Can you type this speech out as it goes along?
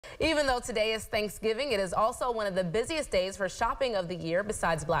Even though today is Thanksgiving, it is also one of the busiest days for shopping of the year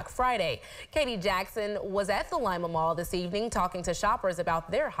besides Black Friday. Katie Jackson was at the Lima Mall this evening talking to shoppers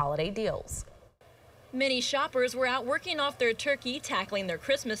about their holiday deals. Many shoppers were out working off their turkey, tackling their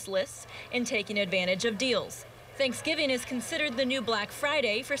Christmas lists, and taking advantage of deals. Thanksgiving is considered the new Black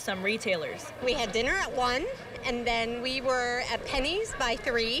Friday for some retailers. We had dinner at 1, and then we were at Penny's by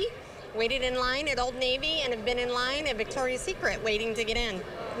 3, waited in line at Old Navy, and have been in line at Victoria's Secret waiting to get in.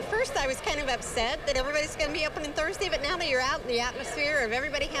 At first, I was kind of upset that everybody's going to be open on Thursday, but now that you're out in the atmosphere of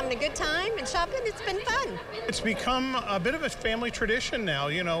everybody having a good time and shopping, it's been fun. It's become a bit of a family tradition now.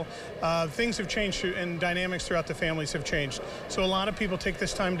 You know, things have changed and dynamics throughout the families have changed. So a lot of people take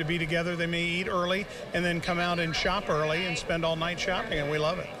this time to be together. They may eat early and then come out and shop early and spend all night shopping, and we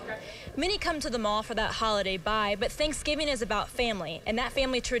love it. Many come to the mall for that holiday buy, but Thanksgiving is about family, and that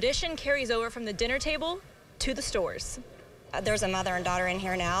family tradition carries over from the dinner table to the stores. There's a mother and daughter in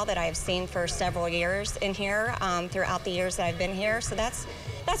here now that I've seen for several years in here throughout the years that I've been here. So that's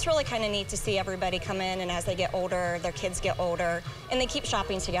really kind of neat to see everybody come in, and as they get older, their kids get older, and they keep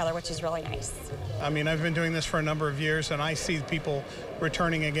shopping together, which is really nice. I mean, I've been doing this for a number of years, and I see people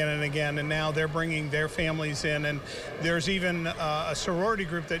returning again and again, and now they're bringing their families in. And there's even a sorority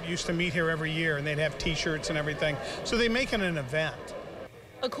group that used to meet here every year, and they'd have T-shirts and everything. So they make it an event.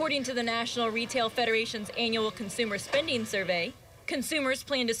 According to the National Retail Federation's annual consumer spending survey, consumers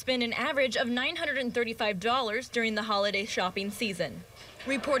plan to spend an average of $935 during the holiday shopping season.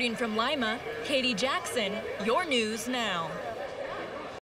 Reporting from Lima, Katie Jackson, your news now.